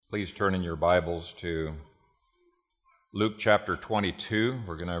Please turn in your Bibles to Luke chapter 22.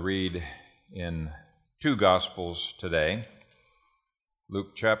 We're going to read in two Gospels today. Luke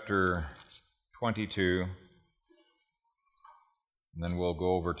chapter 22, and then we'll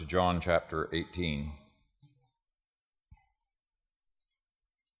go over to John chapter 18.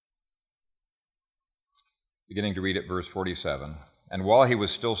 Beginning to read at verse 47. And while he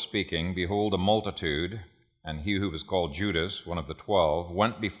was still speaking, behold, a multitude, and he who was called Judas, one of the 12,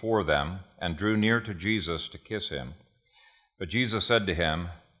 went before them and drew near to Jesus to kiss him. But Jesus said to him,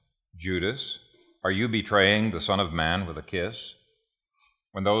 Judas, are you betraying the Son of Man with a kiss?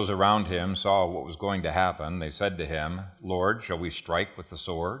 When those around him saw what was going to happen, they said to him, Lord, shall we strike with the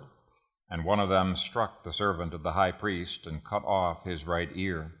sword? And one of them struck the servant of the high priest and cut off his right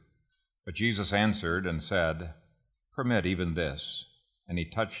ear. But Jesus answered and said, Permit even this. And he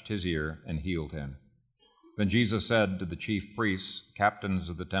touched his ear and healed him. Then Jesus said to the chief priests, captains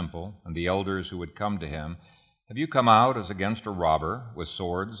of the temple, and the elders who had come to him, Have you come out as against a robber with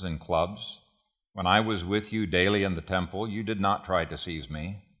swords and clubs? When I was with you daily in the temple, you did not try to seize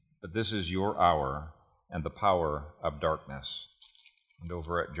me, but this is your hour and the power of darkness. And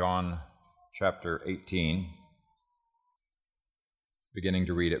over at John chapter 18, beginning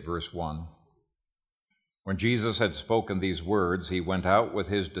to read at verse 1. When Jesus had spoken these words, he went out with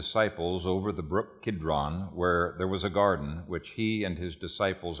his disciples over the brook Kidron, where there was a garden, which he and his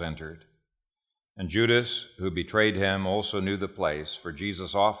disciples entered. And Judas, who betrayed him, also knew the place, for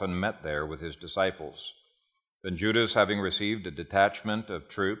Jesus often met there with his disciples. Then Judas, having received a detachment of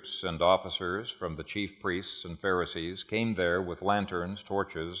troops and officers from the chief priests and Pharisees, came there with lanterns,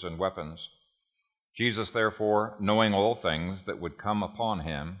 torches, and weapons. Jesus, therefore, knowing all things that would come upon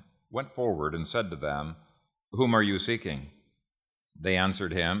him, went forward and said to them, Whom are you seeking? They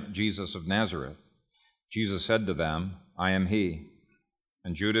answered him, Jesus of Nazareth. Jesus said to them, I am he.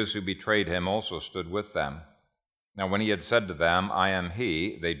 And Judas, who betrayed him, also stood with them. Now when he had said to them, I am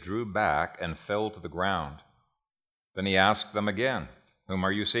he, they drew back and fell to the ground. Then he asked them again, Whom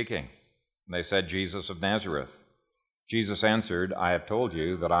are you seeking? And they said, Jesus of Nazareth. Jesus answered, I have told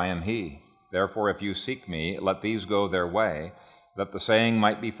you that I am he. Therefore, if you seek me, let these go their way, that the saying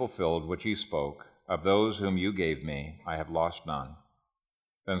might be fulfilled which he spoke, Of those whom you gave me, I have lost none.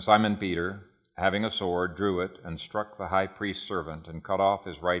 Then Simon Peter, having a sword, drew it and struck the high priest's servant and cut off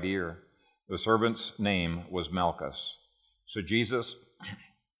his right ear. The servant's name was Malchus. So Jesus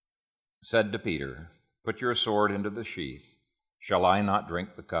said to Peter, Put your sword into the sheath. Shall I not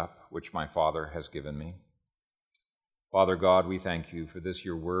drink the cup which my Father has given me? Father God, we thank you for this,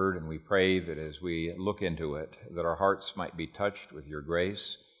 your word, and we pray that as we look into it, that our hearts might be touched with your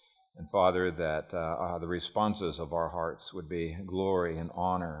grace. And Father, that the responses of our hearts would be glory and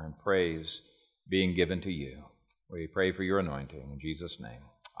honor and praise being given to you. We pray for your anointing in Jesus' name.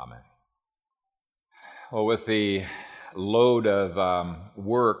 Amen. Well, with the load of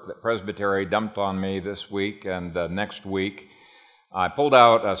work that Presbytery dumped on me this week and next week, I pulled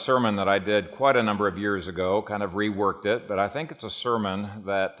out a sermon that I did quite a number of years ago, kind of reworked it, but I think it's a sermon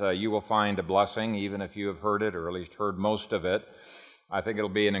that you will find a blessing, even if you have heard it, or at least heard most of it. I think it'll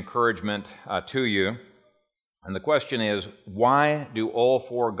be an encouragement to you. And the question is, why do all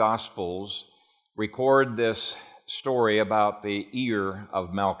four Gospels record this story about the ear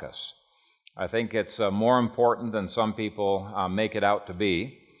of Malchus? I think it's more important than some people make it out to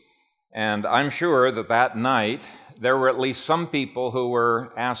be. And I'm sure that that night, there were at least some people who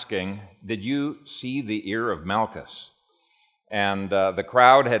were asking, Did you see the ear of Malchus? And the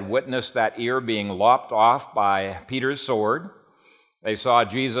crowd had witnessed that ear being lopped off by Peter's sword. They saw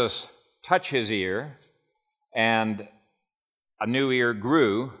Jesus touch his ear, and a new ear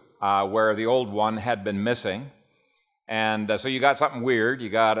grew where the old one had been missing. And so you got something weird. You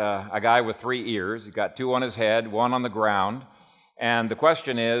got a guy with three ears. You got two on his head, one on the ground. And the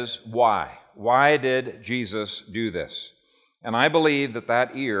question is, why? Why did Jesus do this? And I believe that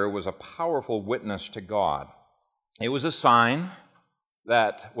that ear was a powerful witness to God. It was a sign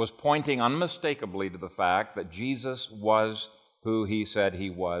that was pointing unmistakably to the fact that Jesus was who he said he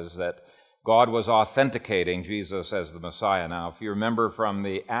was, that God was authenticating Jesus as the Messiah. Now, if you remember from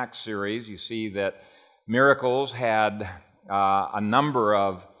the Acts series, you see that miracles had a number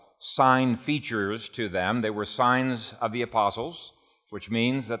of sign features to them. They were signs of the apostles, which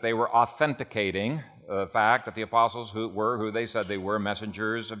means that they were authenticating the fact that the apostles were who they said they were,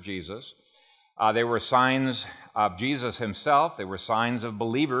 messengers of Jesus. They were signs of Jesus himself. They were signs of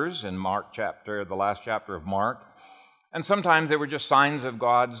believers in the last chapter of Mark. And sometimes they were just signs of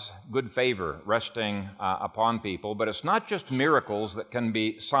God's good favor resting upon people. But it's not just miracles that can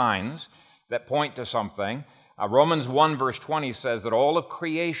be signs that point to something. Romans 1 verse 20 says that all of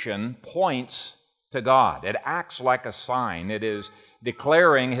creation points to God. It acts like a sign. It is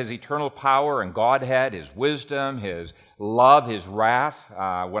declaring His eternal power and Godhead, His wisdom, His love, His wrath.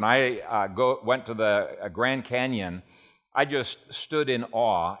 When I went to the Grand Canyon, I just stood in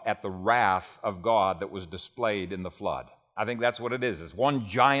awe at the wrath of God that was displayed in the flood. I think that's what it is. It's one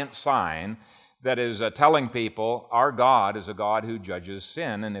giant sign that is telling people our God is a God who judges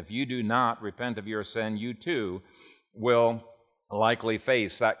sin, and if you do not repent of your sin, you too will likely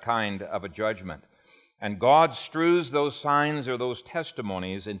face that kind of a judgment. And God strews those signs or those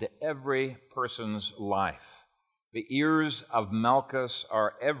testimonies into every person's life. The ears of Malchus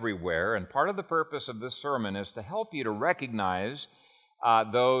are everywhere, and part of the purpose of this sermon is to help you to recognize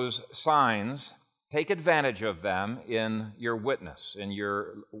those signs, take advantage of them in your witness, in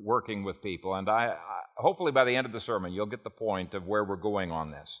your working with people. And hopefully by the end of the sermon, you'll get the point of where we're going on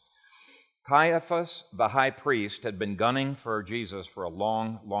this. Caiaphas, the high priest, had been gunning for Jesus for a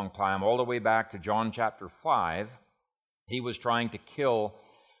long, long time, all the way back to John chapter 5. He was trying to kill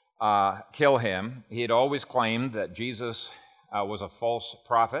him. He had always claimed that Jesus was a false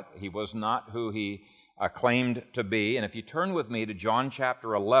prophet. He was not who he claimed to be. And if you turn with me to John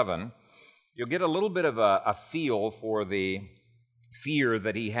chapter 11, you'll get a little bit of a feel for the fear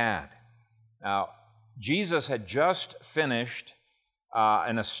that he had. Now, Jesus had just finished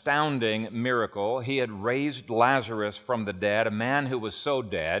an astounding miracle. He had raised Lazarus from the dead, a man who was so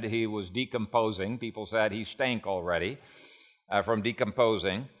dead he was decomposing. People said he stank already from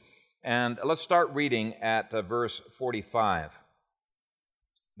decomposing. And let's start reading at verse 45.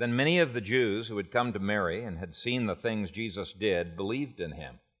 Then many of the Jews who had come to Mary and had seen the things Jesus did believed in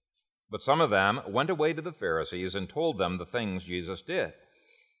him. But some of them went away to the Pharisees and told them the things Jesus did.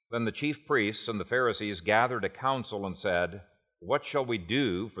 Then the chief priests and the Pharisees gathered a council and said, "What shall we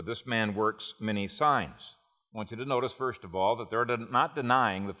do? For this man works many signs." I want you to notice, first of all, that they're not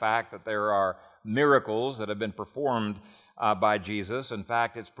denying the fact that there are miracles that have been performed by Jesus. In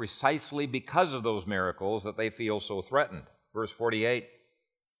fact, it's precisely because of those miracles that they feel so threatened. Verse 48.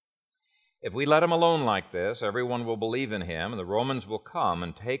 If we let him alone like this, everyone will believe in him, and the Romans will come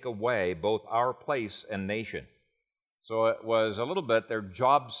and take away both our place and nation. So it was a little bit their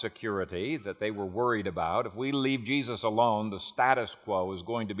job security that they were worried about. If we leave Jesus alone, the status quo is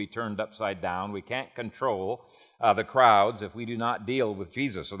going to be turned upside down. We can't control the crowds if we do not deal with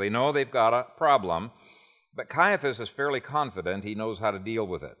Jesus. So they know they've got a problem. But Caiaphas is fairly confident he knows how to deal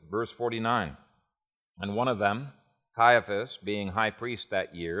with it. Verse 49. And one of them, Caiaphas, being high priest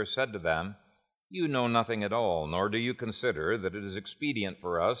that year, said to them, "You know nothing at all, nor do you consider that it is expedient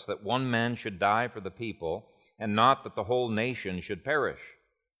for us that one man should die for the people, and not that the whole nation should perish."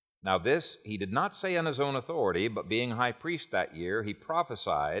 Now this he did not say on his own authority, but being high priest that year, he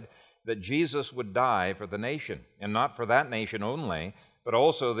prophesied that Jesus would die for the nation, and not for that nation only, but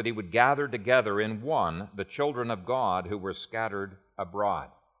also that he would gather together in one the children of God who were scattered abroad.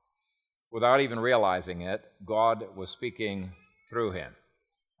 Without even realizing it, God was speaking through him.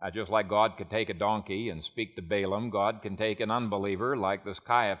 Just like God could take a donkey and speak to Balaam, God can take an unbeliever like this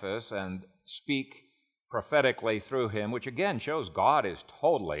Caiaphas and speak prophetically through him, which again shows God is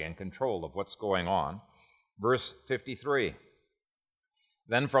totally in control of what's going on. Verse 53.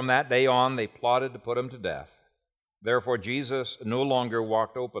 Then from that day on they plotted to put him to death. Therefore Jesus no longer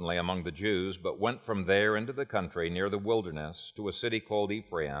walked openly among the Jews, but went from there into the country near the wilderness to a city called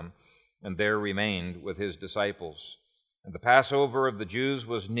Ephraim, and there remained with his disciples. And the Passover of the Jews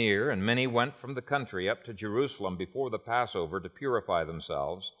was near, and many went from the country up to Jerusalem before the Passover to purify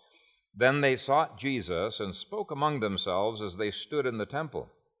themselves. Then they sought Jesus and spoke among themselves as they stood in the temple.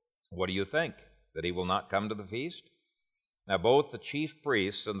 "What do you think, that he will not come to the feast?" Now both the chief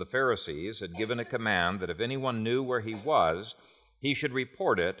priests and the Pharisees had given a command that if anyone knew where he was, he should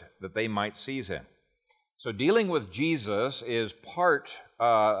report it, that they might seize him. So dealing with Jesus is part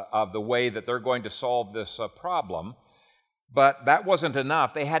of the way that they're going to solve this problem. But that wasn't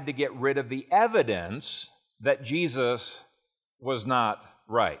enough. They had to get rid of the evidence that Jesus was not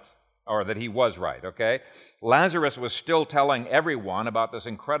right, or that he was right, okay? Lazarus was still telling everyone about this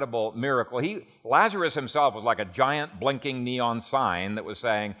incredible miracle. Lazarus himself was like a giant blinking neon sign that was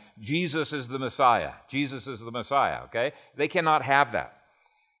saying, Jesus is the Messiah. Jesus is the Messiah, okay? They cannot have that.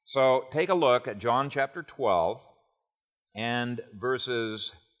 So take a look at John chapter 12 and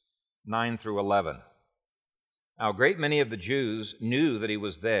verses 9 through 11. Now, a great many of the Jews knew that he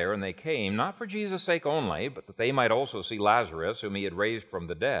was there, and they came, not for Jesus' sake only, but that they might also see Lazarus, whom he had raised from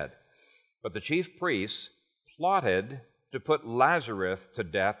the dead. But the chief priests plotted to put Lazarus to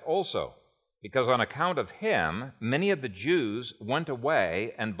death also, because on account of him, many of the Jews went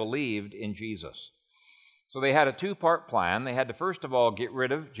away and believed in Jesus. So they had a two-part plan. They had to, first of all, get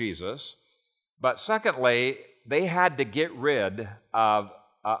rid of Jesus, but secondly, they had to get rid of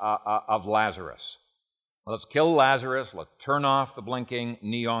Lazarus. Let's kill Lazarus. Let's turn off the blinking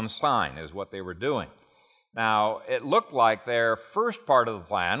neon sign is what they were doing. Now, it looked like their first part of the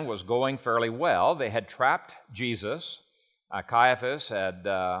plan was going fairly well. They had trapped Jesus. Caiaphas had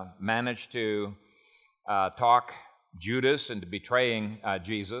managed to talk Judas into betraying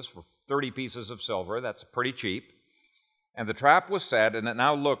Jesus for 30 pieces of silver. That's pretty cheap. And the trap was set, and it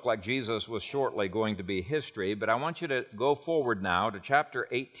now looked like Jesus was shortly going to be history. But I want you to go forward now to chapter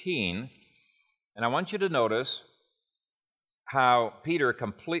 18, and I want you to notice how Peter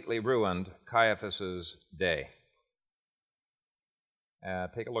completely ruined Caiaphas's day.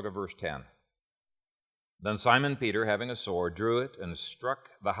 Take a look at verse 10. Then Simon Peter, having a sword, drew it and struck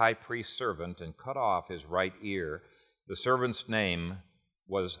the high priest's servant and cut off his right ear. The servant's name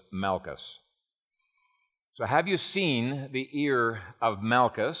was Malchus. So have you seen the ear of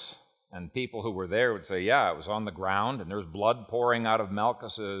Malchus? And people who were there would say, yeah, it was on the ground, and there's blood pouring out of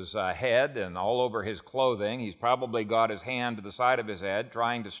Malchus's head and all over his clothing. He's probably got his hand to the side of his head,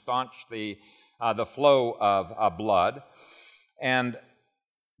 trying to staunch the flow of blood. And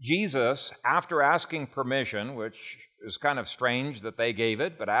Jesus, after asking permission, which is kind of strange that they gave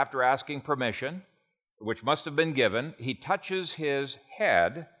it, but after asking permission, which must have been given, he touches his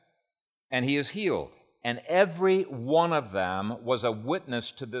head, and he is healed. And every one of them was a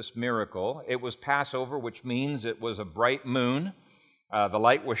witness to this miracle. It was Passover, which means it was a bright moon. The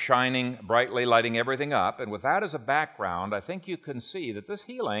light was shining brightly, lighting everything up. And with that as a background, I think you can see that this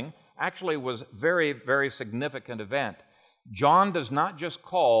healing actually was a very, very significant event. John does not just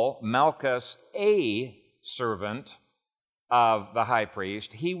call Malchus a servant of the high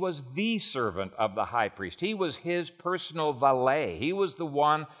priest. He was the servant of the high priest. He was his personal valet. He was the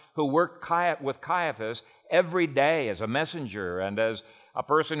one who worked with Caiaphas every day as a messenger and as a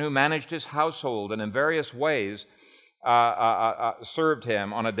person who managed his household and in various ways served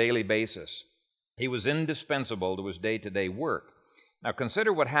him on a daily basis. He was indispensable to his day-to-day work. Now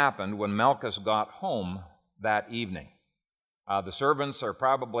consider what happened when Malchus got home that evening. The servants are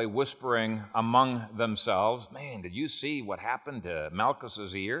probably whispering among themselves, man, did you see what happened to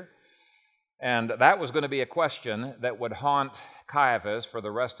Malchus's ear? And that was going to be a question that would haunt Caiaphas for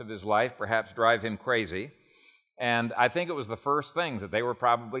the rest of his life, perhaps drive him crazy. And I think it was the first thing that they were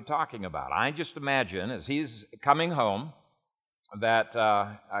probably talking about. I just imagine as he's coming home that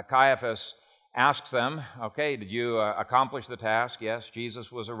Caiaphas asks them, okay, did you accomplish the task? Yes,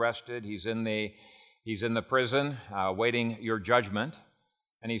 Jesus was arrested. He's in the prison waiting your judgment.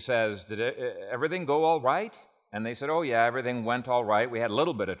 And he says, did everything go all right? And they said, oh, yeah, everything went all right. We had a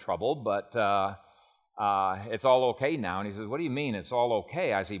little bit of trouble, but it's all okay now. And he says, what do you mean it's all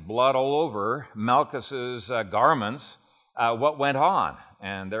okay? I see blood all over Malchus's garments. What went on?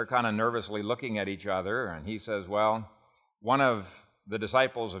 And they're kind of nervously looking at each other. And he says, well, one of the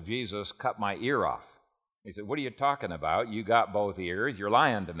disciples of Jesus cut my ear off. He said, what are you talking about? You got both ears. You're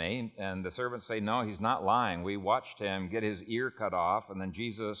lying to me. And the servants say, no, he's not lying. We watched him get his ear cut off, and then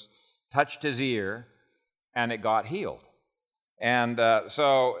Jesus touched his ear, and it got healed. And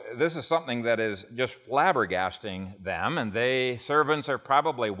so this is something that is just flabbergasting them, and servants are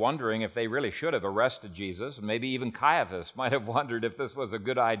probably wondering if they really should have arrested Jesus. Maybe even Caiaphas might have wondered if this was a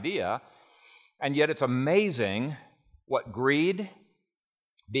good idea. And yet it's amazing what greed,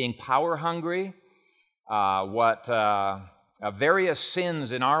 being power-hungry, what various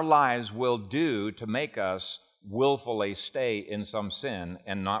sins in our lives will do to make us willfully stay in some sin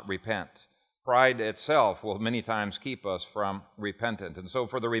and not repent. Pride itself will many times keep us from repentant. And so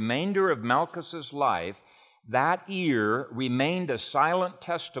for the remainder of Malchus's life, that ear remained a silent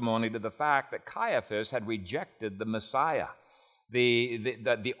testimony to the fact that Caiaphas had rejected the Messiah,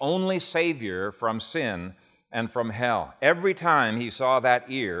 the only Savior from sin and from hell. Every time he saw that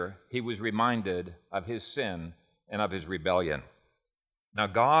ear, he was reminded of his sin and of his rebellion. Now,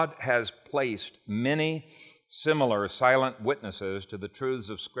 God has placed many similar silent witnesses to the truths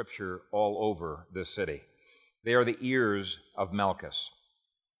of Scripture all over this city. They are the ears of Malchus.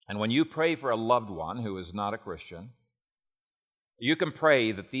 And when you pray for a loved one who is not a Christian, you can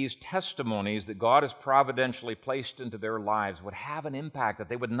pray that these testimonies that God has providentially placed into their lives would have an impact, that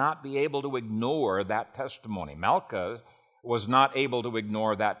they would not be able to ignore that testimony. Malchus was not able to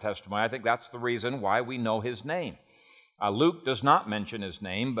ignore that testimony. I think that's the reason why we know his name. Luke does not mention his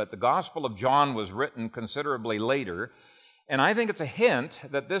name, but the Gospel of John was written considerably later. And I think it's a hint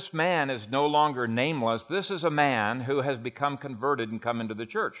that this man is no longer nameless. This is a man who has become converted and come into the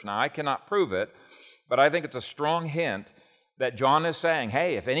church. Now, I cannot prove it, but I think it's a strong hint that John is saying,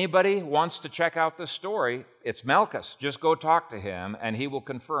 hey, if anybody wants to check out this story, it's Malchus. Just go talk to him, and he will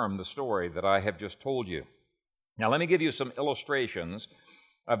confirm the story that I have just told you. Now, let me give you some illustrations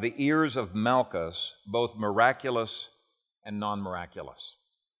of the ears of Malchus, both miraculous and non-miraculous.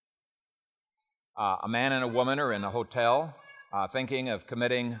 A man and a woman are in a hotel thinking of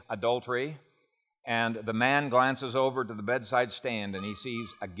committing adultery, and the man glances over to the bedside stand and he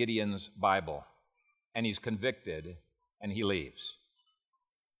sees a Gideon's Bible, and he's convicted, and he leaves.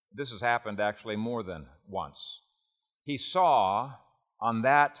 This has happened actually more than once. He saw on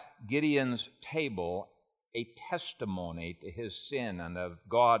that Gideon's table a testimony to his sin and of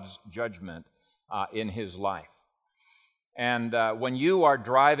God's judgment in his life. And when you are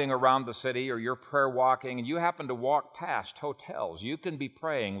driving around the city or you're prayer walking and you happen to walk past hotels, you can be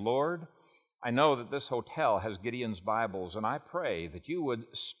praying, Lord, I know that this hotel has Gideon's Bibles, and I pray that you would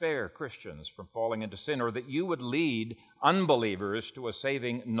spare Christians from falling into sin, or that you would lead unbelievers to a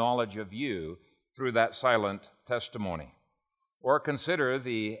saving knowledge of you through that silent testimony. Or consider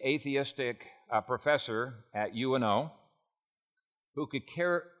the atheistic professor at UNO who could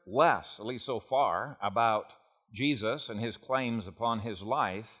care less, at least so far, about Jesus and his claims upon his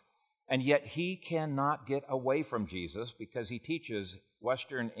life, and yet he cannot get away from Jesus because he teaches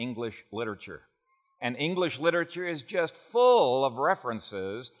Western English literature. And English literature is just full of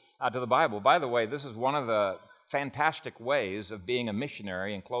references to the Bible. By the way, this is one of the fantastic ways of being a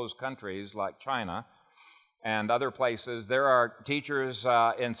missionary in closed countries like China and other places. There are teachers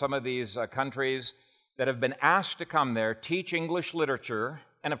in some of these countries that have been asked to come there, teach English literature.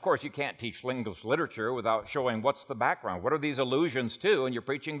 And of course, you can't teach English literature without showing what's the background. What are these allusions to? And you're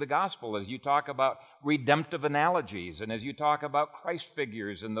preaching the gospel as you talk about redemptive analogies, and as you talk about Christ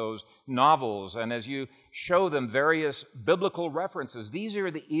figures in those novels, and as you show them various biblical references. These are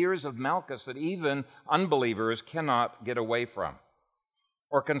the ears of Malchus that even unbelievers cannot get away from.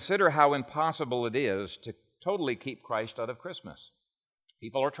 Or consider how impossible it is to totally keep Christ out of Christmas.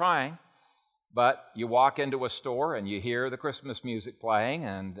 People are trying. But you walk into a store and you hear the Christmas music playing,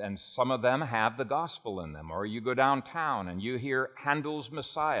 and some of them have the gospel in them. Or you go downtown and you hear Handel's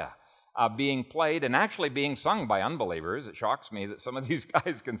Messiah being played and actually being sung by unbelievers. It shocks me that some of these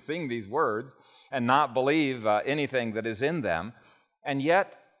guys can sing these words and not believe anything that is in them. And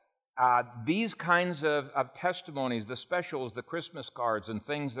yet, these kinds of testimonies, the specials, the Christmas cards and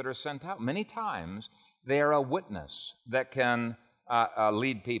things that are sent out, many times they are a witness that can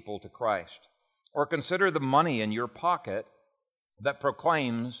lead people to Christ. Or consider the money in your pocket that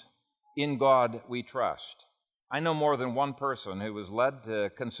proclaims, "In God we trust." I know more than one person who was led to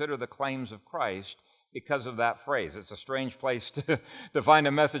consider the claims of Christ because of that phrase. It's a strange place to find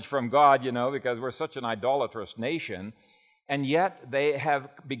a message from God, because we're such an idolatrous nation. And yet they have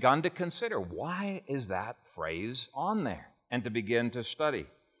begun to consider, why is that phrase on there? And to begin to study.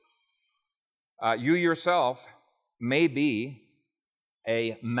 You yourself may be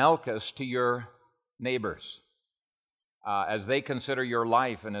a Malchus to your neighbors as they consider your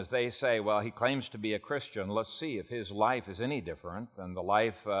life, and as they say, well, he claims to be a Christian, let's see if his life is any different than the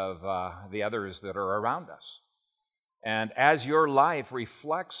life of the others that are around us. And as your life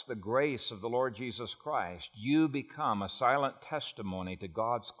reflects the grace of the Lord Jesus Christ, you become a silent testimony to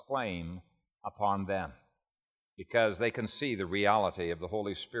God's claim upon them, because they can see the reality of the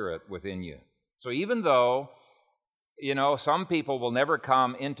Holy Spirit within you. So even though some people will never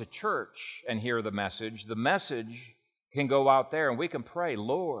come into church and hear the message can go out there, and we can pray,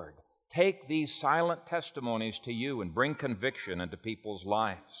 Lord, take these silent testimonies to you and bring conviction into people's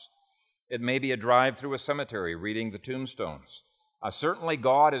lives. It may be a drive through a cemetery, reading the tombstones. Certainly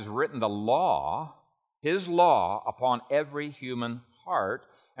God has written the law, His law, upon every human heart,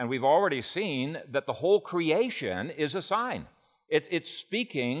 and we've already seen that the whole creation is a sign. It's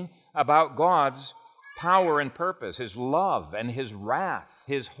speaking about God's power and purpose, His love and His wrath,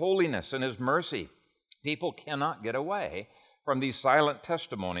 His holiness and His mercy. People cannot get away from these silent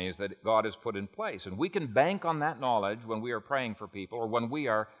testimonies that God has put in place. And we can bank on that knowledge when we are praying for people or when we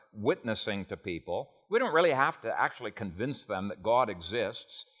are witnessing to people. We don't really have to actually convince them that God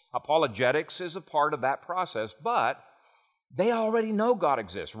exists. Apologetics is a part of that process, but they already know God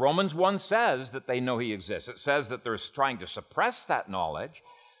exists. Romans 1 says that they know He exists. It says that they're trying to suppress that knowledge.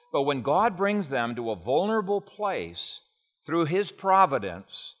 But when God brings them to a vulnerable place through His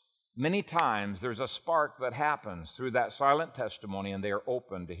providence, many times there's a spark that happens through that silent testimony, and they are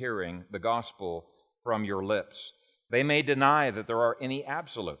open to hearing the gospel from your lips. They may deny that there are any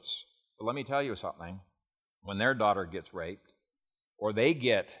absolutes. But let me tell you something. When their daughter gets raped or they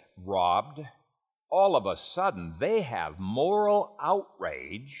get robbed, all of a sudden they have moral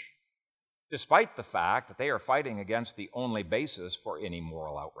outrage despite the fact that they are fighting against the only basis for any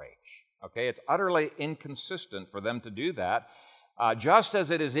moral outrage. Okay, it's utterly inconsistent for them to do that, just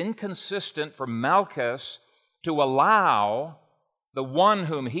as it is inconsistent for Malchus to allow the one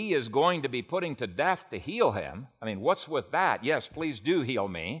whom he is going to be putting to death to heal him. I mean, what's with that? Yes, please do heal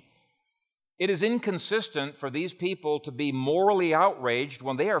me. It is inconsistent for these people to be morally outraged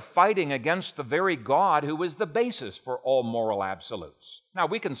when they are fighting against the very God who is the basis for all moral absolutes. Now,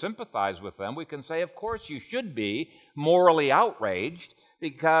 we can sympathize with them. We can say, of course, you should be morally outraged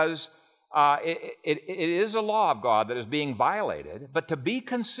because it is a law of God that is being violated. But to be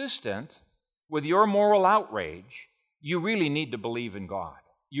consistent with your moral outrage, you really need to believe in God.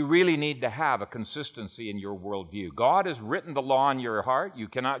 You really need to have a consistency in your worldview. God has written the law in your heart. You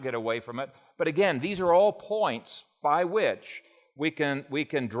cannot get away from it. But again, these are all points by which we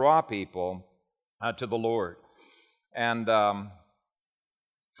can draw people to the Lord. And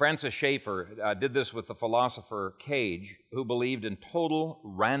Francis Schaeffer did this with the philosopher Cage, who believed in total,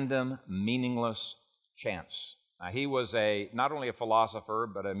 random, meaningless chance. He was not only a philosopher,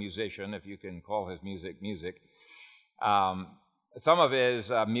 but a musician, if you can call his music. Some of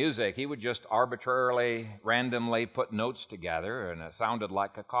his music, he would just arbitrarily, randomly put notes together, and it sounded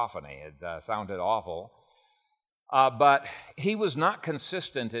like cacophony. It sounded awful. But he was not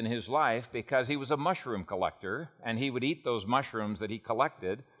consistent in his life because he was a mushroom collector, and he would eat those mushrooms that he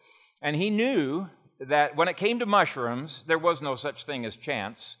collected. And he knew that when it came to mushrooms, there was no such thing as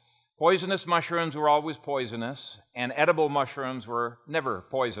chance. Poisonous mushrooms were always poisonous, and edible mushrooms were never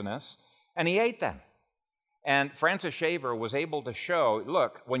poisonous, and he ate them. And Francis Schaeffer was able to show,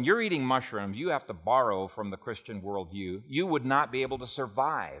 look, when you're eating mushrooms, you have to borrow from the Christian worldview. You would not be able to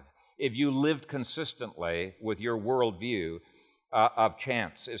survive if you lived consistently with your worldview of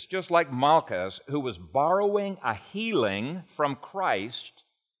chance. It's just like Malchus, who was borrowing a healing from Christ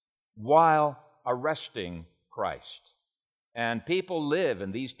while arresting Christ. And people live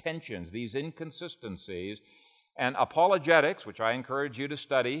in these tensions, these inconsistencies. And apologetics, which I encourage you to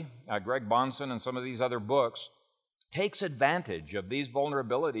study, Greg Bahnsen and some of these other books, takes advantage of these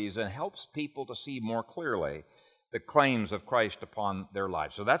vulnerabilities and helps people to see more clearly the claims of Christ upon their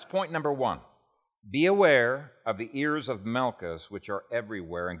lives. So that's point number one. Be aware of the ears of Malchus, which are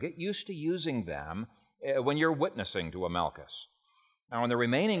everywhere, and get used to using them when you're witnessing to a Malchus. Now, in the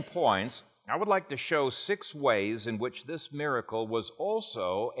remaining points, I would like to show 6 ways in which this miracle was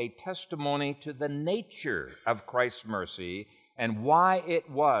also a testimony to the nature of Christ's mercy and why it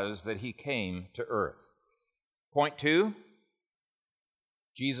was that he came to earth. Point 2,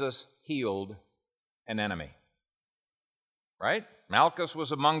 Jesus healed an enemy. Right? Malchus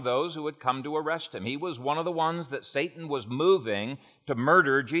was among those who had come to arrest him. He was one of the ones that Satan was moving to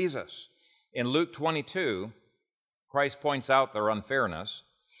murder Jesus. In Luke 22, Christ points out their unfairness.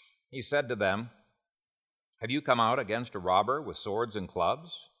 He said to them, "Have you come out against a robber with swords and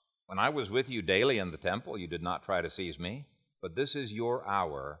clubs? When I was with you daily in the temple, you did not try to seize me. But this is your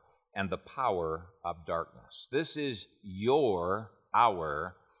hour and the power of darkness." This is your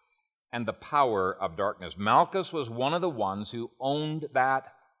hour and the power of darkness. Malchus was one of the ones who owned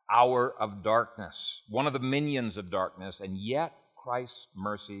that hour of darkness, one of the minions of darkness, and yet Christ's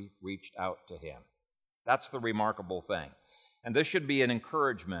mercy reached out to him. That's the remarkable thing. And this should be an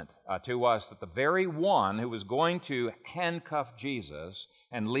encouragement to us that the very one who was going to handcuff Jesus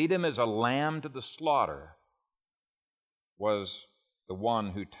and lead him as a lamb to the slaughter was the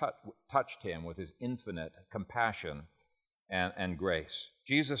one who touched him with his infinite compassion and grace.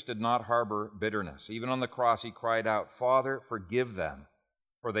 Jesus did not harbor bitterness. Even on the cross, he cried out, "Father, forgive them,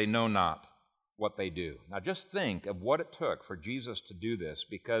 for they know not what they do." Now just think of what it took for Jesus to do this,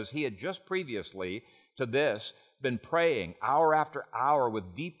 because he had just previously to this been praying hour after hour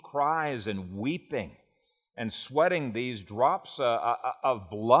with deep cries and weeping and sweating these drops of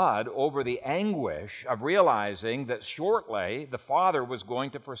blood over the anguish of realizing that shortly the Father was going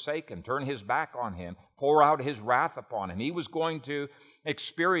to forsake him, turn his back on him, pour out his wrath upon him. He was going to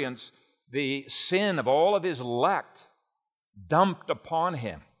experience the sin of all of his elect dumped upon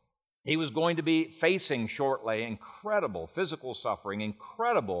him. He was going to be facing shortly incredible physical suffering,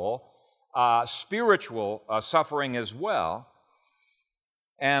 incredible spiritual suffering as well.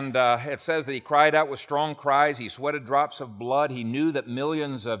 And it says that he cried out with strong cries. He sweated drops of blood. He knew that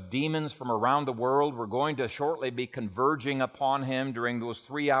millions of demons from around the world were going to shortly be converging upon him during those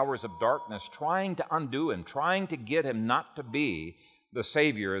 3 hours of darkness, trying to undo him, trying to get him not to be the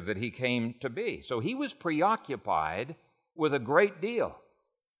Savior that he came to be. So he was preoccupied with a great deal.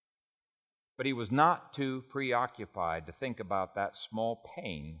 But he was not too preoccupied to think about that small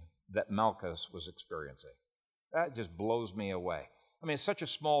pain that Malchus was experiencing. That just blows me away. I mean, it's such a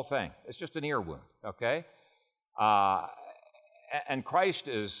small thing. It's just an ear wound, okay? And Christ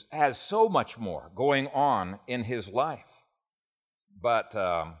has so much more going on in his life. But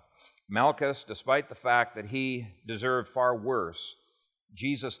Malchus, despite the fact that he deserved far worse,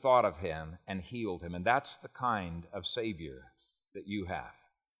 Jesus thought of him and healed him. And that's the kind of Savior that you have.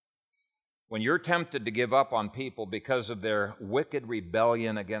 When you're tempted to give up on people because of their wicked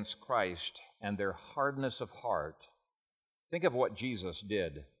rebellion against Christ and their hardness of heart, think of what Jesus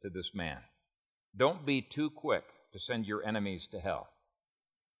did to this man. Don't be too quick to send your enemies to hell,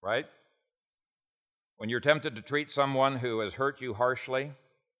 right? When you're tempted to treat someone who has hurt you harshly,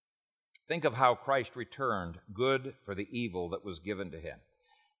 think of how Christ returned good for the evil that was given to him.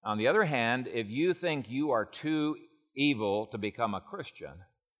 On the other hand, if you think you are too evil to become a Christian,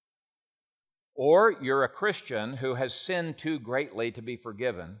 or you're a Christian who has sinned too greatly to be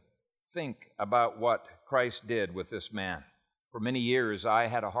forgiven, think about what Christ did with this man. For many years, I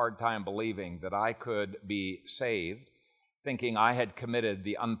had a hard time believing that I could be saved, thinking I had committed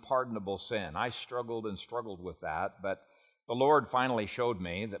the unpardonable sin. I struggled and struggled with that, but the Lord finally showed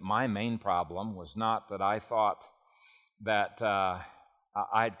me that my main problem was not that I thought that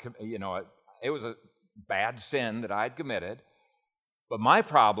it was a bad sin that I'd committed, but my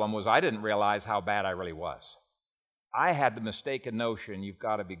problem was I didn't realize how bad I really was. I had the mistaken notion you've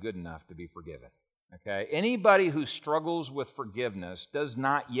got to be good enough to be forgiven. Okay? Anybody who struggles with forgiveness does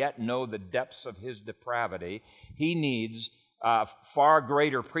not yet know the depths of his depravity. He needs far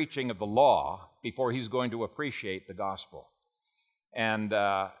greater preaching of the law before he's going to appreciate the gospel. And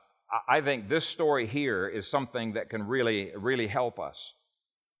I think this story here is something that can really, really help us.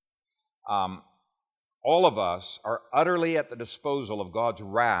 All of us are utterly at the disposal of God's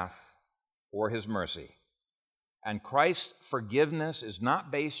wrath or his mercy. And Christ's forgiveness is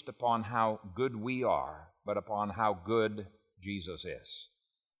not based upon how good we are, but upon how good Jesus is.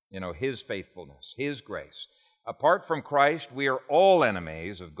 His faithfulness, his grace. Apart from Christ, we are all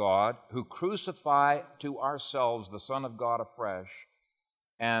enemies of God who crucify to ourselves the Son of God afresh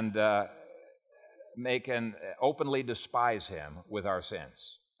and make and openly despise him with our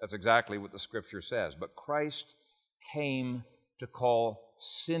sins. That's exactly what the Scripture says. But Christ came to call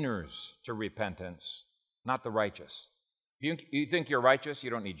sinners to repentance, not the righteous. If you think you're righteous, you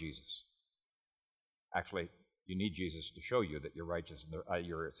don't need Jesus. Actually, you need Jesus to show you that you're righteous and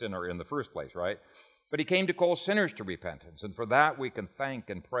you're a sinner in the first place, right? But he came to call sinners to repentance, and for that we can thank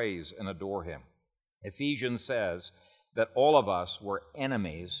and praise and adore him. Ephesians says that all of us were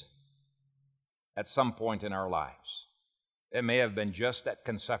enemies at some point in our lives. It may have been just at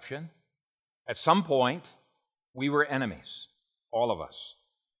conception. At some point, we were enemies, all of us.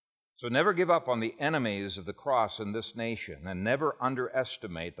 So never give up on the enemies of the cross in this nation, and never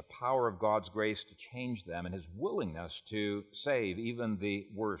underestimate the power of God's grace to change them and his willingness to save even the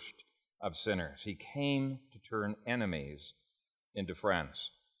worst of sinners. He came to turn enemies into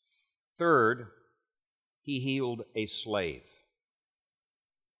friends. Third, he healed a slave.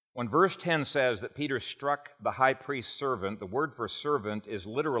 When verse 10 says that Peter struck the high priest's servant, the word for servant is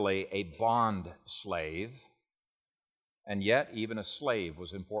literally a bond slave. And yet, even a slave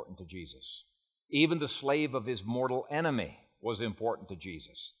was important to Jesus. Even the slave of his mortal enemy was important to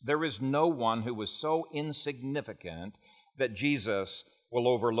Jesus. There is no one who was so insignificant that Jesus will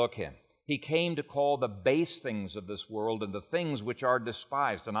overlook him. He came to call the base things of this world and the things which are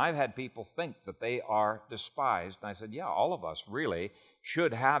despised. And I've had people think that they are despised. And I said, yeah, all of us really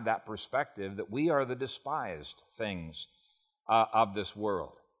should have that perspective that we are the despised things of this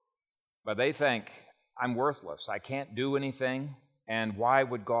world. But they think, I'm worthless. I can't do anything. And why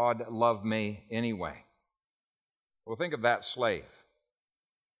would God love me anyway? Well, think of that slave.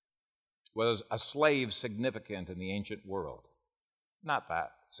 Was a slave significant in the ancient world? Not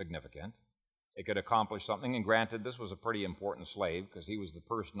that significant. It could accomplish something, and granted, this was a pretty important slave because he was the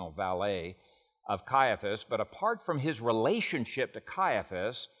personal valet of Caiaphas, but apart from his relationship to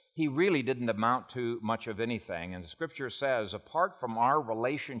Caiaphas, he really didn't amount to much of anything. And the Scripture says, apart from our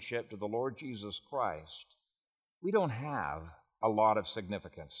relationship to the Lord Jesus Christ, we don't have a lot of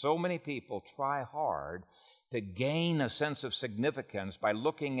significance. So many people try hard to gain a sense of significance by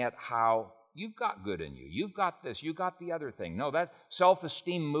looking at how you've got good in you. You've got this. You've got the other thing. No, that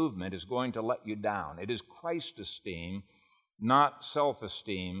self-esteem movement is going to let you down. It is Christ esteem, not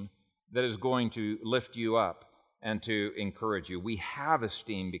self-esteem, that is going to lift you up and to encourage you. We have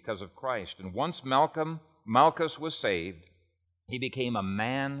esteem because of Christ. And once Malchus was saved, he became a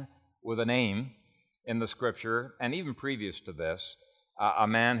man with a name in the Scripture, and even previous to this, a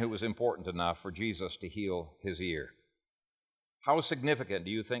man who was important enough for Jesus to heal his ear. How significant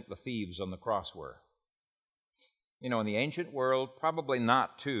do you think the thieves on the cross were? In the ancient world, probably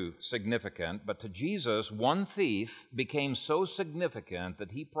not too significant, but to Jesus, one thief became so significant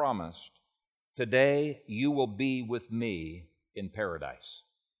that he promised, "Today you will be with me in paradise."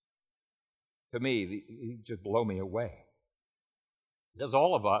 To me, he just blow me away. Because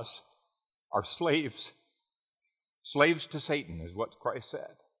all of us are slaves. Slaves to Satan is what Christ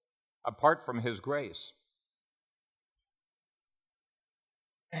said, apart from his grace.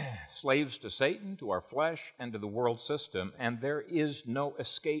 Slaves to Satan, to our flesh, and to the world system, and there is no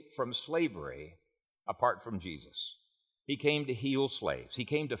escape from slavery apart from Jesus. He came to heal slaves. He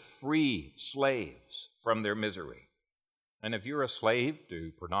came to free slaves from their misery. And if you're a slave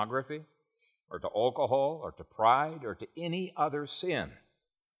to pornography, or to alcohol, or to pride, or to any other sin,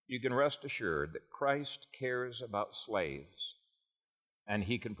 you can rest assured that Christ cares about slaves, and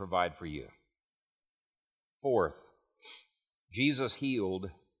he can provide for you. Fourth, Jesus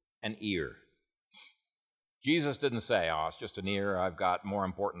healed an ear. Jesus didn't say, "Oh, it's just an ear. I've got more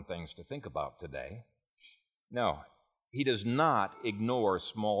important things to think about today." No, he does not ignore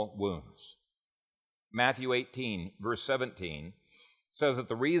small wounds. Matthew 18, verse 17, says that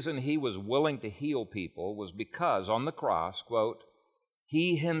the reason he was willing to heal people was because on the cross, quote,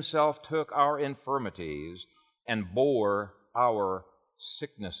 "He himself took our infirmities and bore our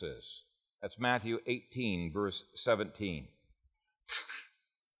sicknesses." That's Matthew 18, verse 17.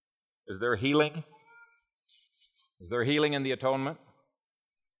 Is there healing? Is there healing in the atonement?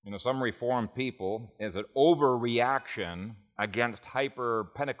 Some Reformed people, as an overreaction against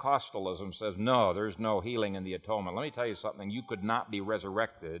hyper-Pentecostalism, says, no, there's no healing in the atonement. Let me tell you something. You could not be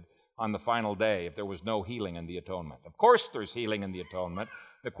resurrected on the final day if there was no healing in the atonement. Of course there's healing in the atonement.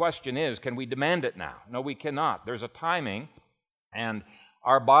 The question is, can we demand it now? No, we cannot. There's a timing, and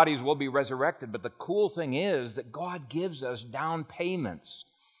our bodies will be resurrected. But the cool thing is that God gives us down payments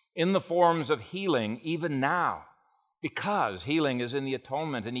in the forms of healing even now, because healing is in the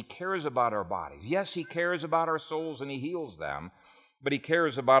atonement, and he cares about our bodies. Yes, he cares about our souls and he heals them, but he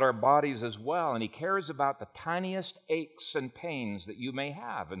cares about our bodies as well, and he cares about the tiniest aches and pains that you may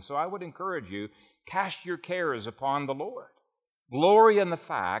have. And so I would encourage you, cast your cares upon the Lord. Glory in the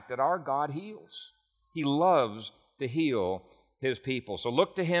fact that our God heals. He loves to heal his people. So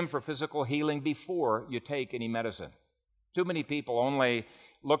look to him for physical healing before you take any medicine. Too many people only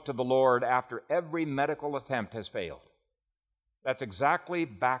look to the Lord after every medical attempt has failed. That's exactly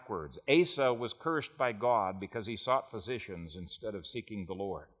backwards. Asa was cursed by God because he sought physicians instead of seeking the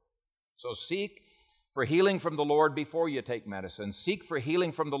Lord. So seek for healing from the Lord before you take medicine. Seek for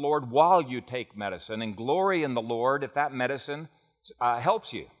healing from the Lord while you take medicine, and glory in the Lord if that medicine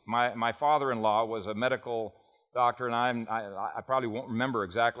helps you. My father-in-law was a medical doctor, and I probably won't remember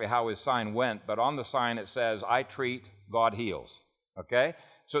exactly how his sign went, but on the sign it says, "I treat, God heals." Okay?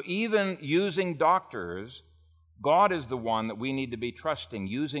 So even using doctors, God is the one that we need to be trusting,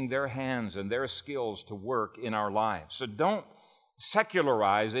 using their hands and their skills to work in our lives. So don't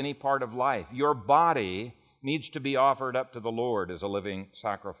secularize any part of life. Your body needs to be offered up to the Lord as a living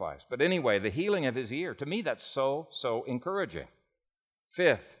sacrifice. But anyway, the healing of his ear, to me, that's so encouraging.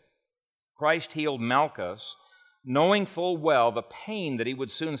 Fifth, Christ healed Malchus, knowing full well the pain that he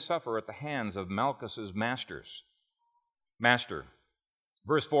would soon suffer at the hands of Malchus's master.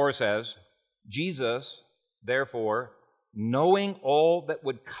 Verse 4 says, Jesus, therefore, knowing all that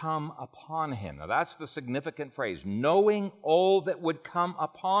would come upon him. Now that's the significant phrase. Knowing all that would come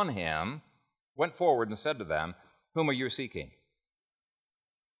upon him, went forward and said to them, "Whom are you seeking?"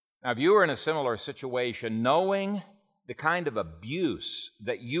 Now if you were in a similar situation, knowing the kind of abuse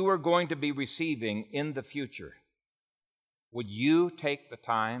that you are going to be receiving in the future, would you take the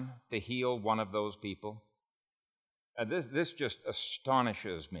time to heal one of those people? This just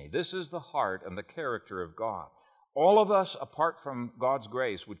astonishes me. This is the heart and the character of God. All of us, apart from God's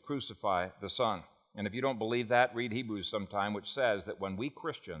grace, would crucify the Son. And if you don't believe that, read Hebrews sometime, which says that when we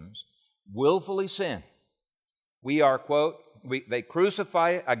Christians willfully sin, we are, quote, they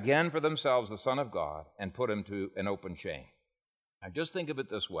crucify again for themselves the Son of God and put him to an open shame. Now just think of it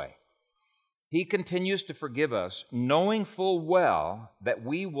this way. He continues to forgive us, knowing full well that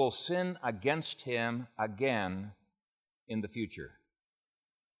we will sin against him again in the future.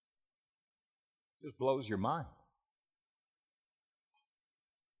 It just blows your mind.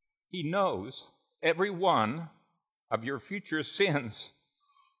 He knows every one of your future sins,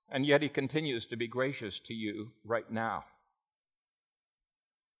 and yet he continues to be gracious to you right now.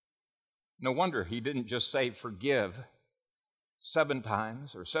 No wonder he didn't just say forgive 7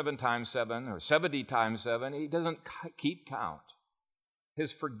 times, or 7 times 7, or 70 times 7. He doesn't keep count.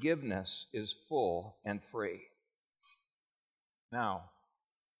 His forgiveness is full and free. Now,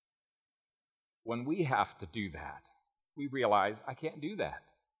 when we have to do that, we realize, I can't do that.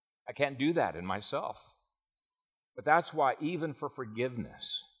 I can't do that in myself. But that's why even for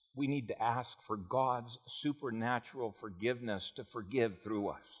forgiveness, we need to ask for God's supernatural forgiveness to forgive through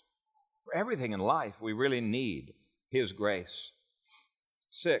us. For everything in life, we really need His grace.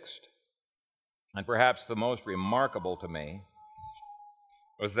 Sixth, and perhaps the most remarkable to me,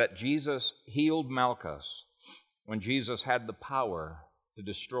 was that Jesus healed Malchus when Jesus had the power to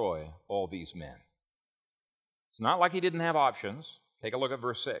destroy all these men. It's not like He didn't have options. Take a look at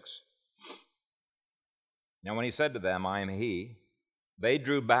verse 6. Now when He said to them, I am He, they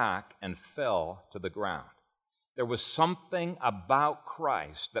drew back and fell to the ground. There was something about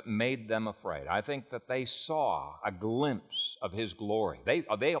Christ that made them afraid. I think that they saw a glimpse of His glory.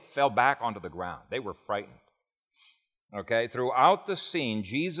 They fell back onto the ground. They were frightened. Okay, throughout the scene,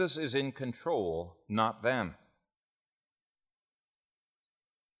 Jesus is in control, not them.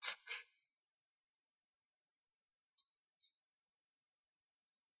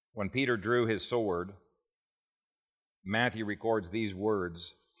 When Peter drew his sword, Matthew records these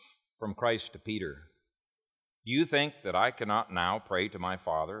words from Christ to Peter. Do you think that I cannot now pray to my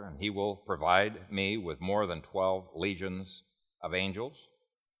Father, and He will provide me with more than 12 legions of angels?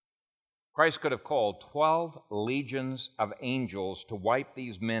 Christ could have called 12 legions of angels to wipe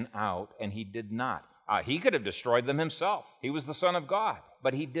these men out, and He did not. He could have destroyed them Himself. He was the Son of God,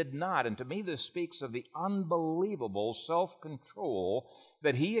 but He did not. And to me, this speaks of the unbelievable self-control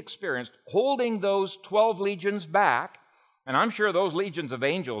that He experienced holding those 12 legions back. And I'm sure those legions of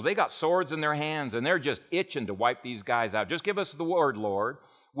angels, they got swords in their hands, and they're just itching to wipe these guys out. Just give us the word, Lord.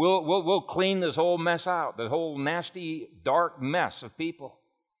 We'll clean this whole mess out, the whole nasty, dark mess of people.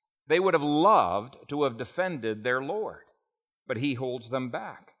 They would have loved to have defended their Lord, but He holds them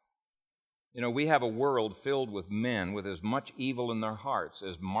back. You know, we have a world filled with men with as much evil in their hearts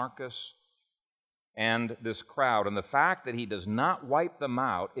as Marcus and this crowd, and the fact that He does not wipe them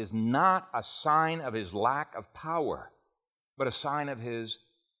out is not a sign of His lack of power, but a sign of His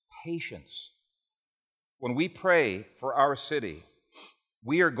patience. When we pray for our city,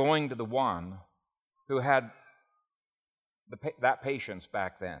 we are going to the one who had that patience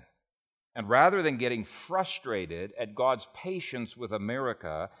back then. And rather than getting frustrated at God's patience with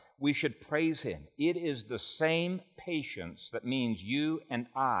America, we should praise Him. It is the same patience that means you and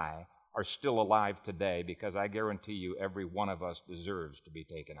I are still alive today, because I guarantee you every one of us deserves to be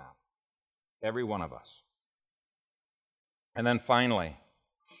taken out. Every one of us. And then finally,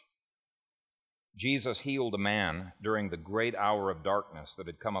 Jesus healed a man during the great hour of darkness that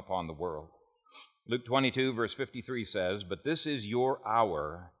had come upon the world. Luke 22, verse 53 says, but this is your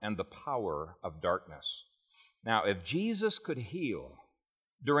hour and the power of darkness. Now, if Jesus could heal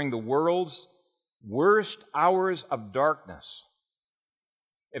during the world's worst hours of darkness,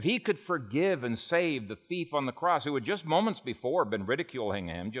 if He could forgive and save the thief on the cross, who had just moments before been ridiculing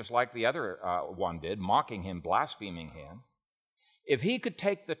Him, just like the other one did, mocking Him, blaspheming Him, if He could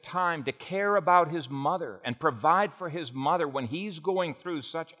take the time to care about His mother and provide for His mother when He's going through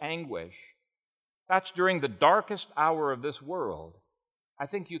such anguish, that's during the darkest hour of this world, I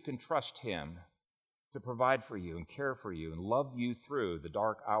think you can trust Him to provide for you and care for you and love you through the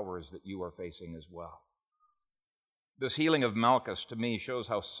dark hours that you are facing as well. This healing of Malchus, to me, shows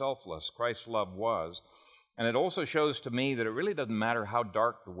how selfless Christ's love was. And it also shows to me that it really doesn't matter how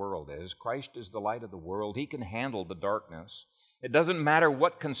dark the world is. Christ is the light of the world. He can handle the darkness. It doesn't matter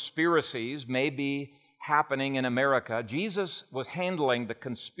what conspiracies may be happening in America. Jesus was handling the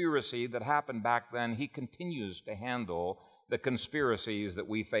conspiracy that happened back then. He continues to handle the conspiracies that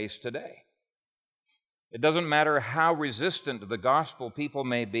we face today. It doesn't matter how resistant to the gospel people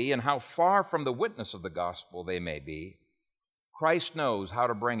may be and how far from the witness of the gospel they may be. Christ knows how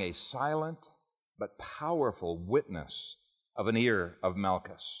to bring a silent but powerful witness of an ear of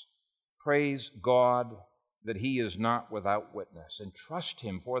Malchus. Praise God that He is not without witness, and trust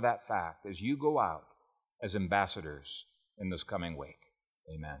Him for that fact as you go out as ambassadors in this coming week.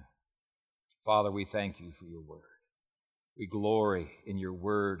 Amen. Father, we thank You for Your word. We glory in Your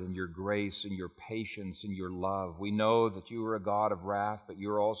word and Your grace and Your patience and Your love. We know that You are a God of wrath, but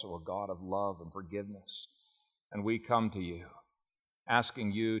You're also a God of love and forgiveness. And we come to You,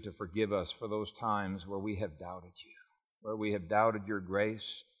 asking You to forgive us for those times where we have doubted You, where we have doubted Your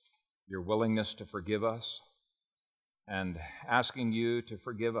grace, Your willingness to forgive us, and asking You to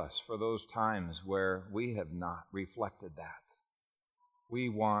forgive us for those times where we have not reflected that. We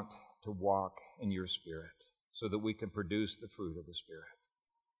want to walk in Your Spirit so that we can produce the fruit of the Spirit.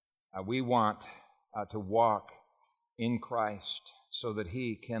 We want to walk in Christ so that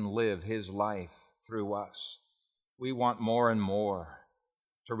He can live His life through us. We want more and more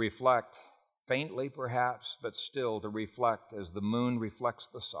to reflect faintly perhaps, but still to reflect as the moon reflects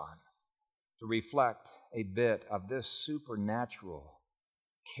the sun, to reflect a bit of this supernatural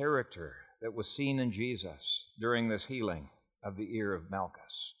character that was seen in Jesus during this healing of the ear of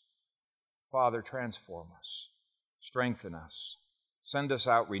Malchus. Father, transform us, strengthen us, send us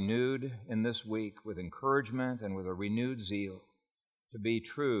out renewed in this week with encouragement and with a renewed zeal to be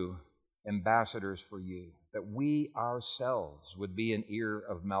true ambassadors for you, that we ourselves would be an ear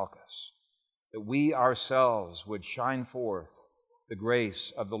of Malchus, that we ourselves would shine forth the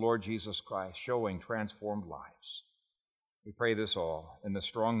grace of the Lord Jesus Christ, showing transformed lives. We pray this all in the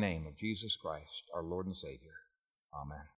strong name of Jesus Christ, our Lord and Savior. Amen.